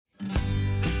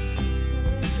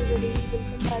everybody,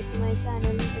 welcome back to my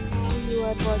channel, and now you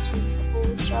are watching a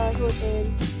 4-star hotel.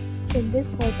 In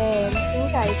this hotel,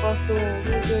 two type of room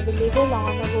is available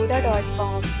on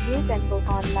agoda.com. You can book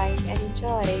online and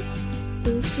enjoy it.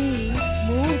 To see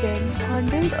more than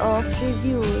 100 of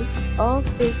reviews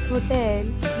of this hotel,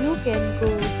 you can go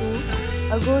to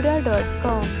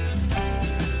agoda.com.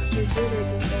 Its review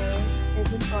rating is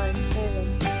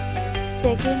 7.7.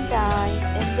 Check-in time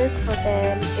in this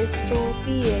hotel is 2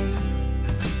 p.m.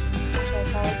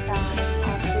 Check-out time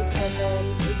of this hotel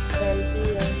is 12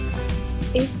 p.m.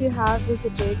 If you have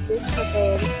visited this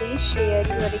hotel, please share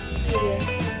your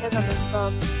experience in the comment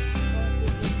box. For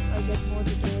booking or get more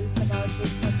details about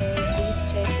this hotel,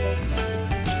 please check link in the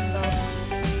description box.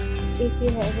 If you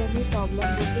have any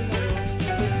problem booking a room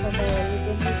in this hotel,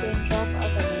 then you can drop a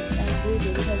comment and we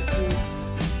will help you.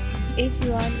 If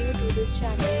you are new to this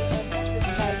channel or not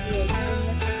subscribed yet, then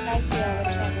must subscribe to our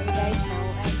channel right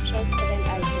now and press the bell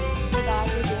icon so that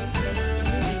you don't miss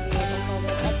any video of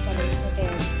our upcoming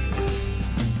hotel.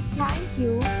 Thank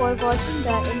you for watching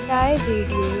the entire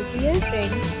video. Dear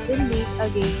friends, we'll meet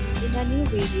again in a new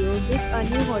video with a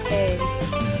new hotel.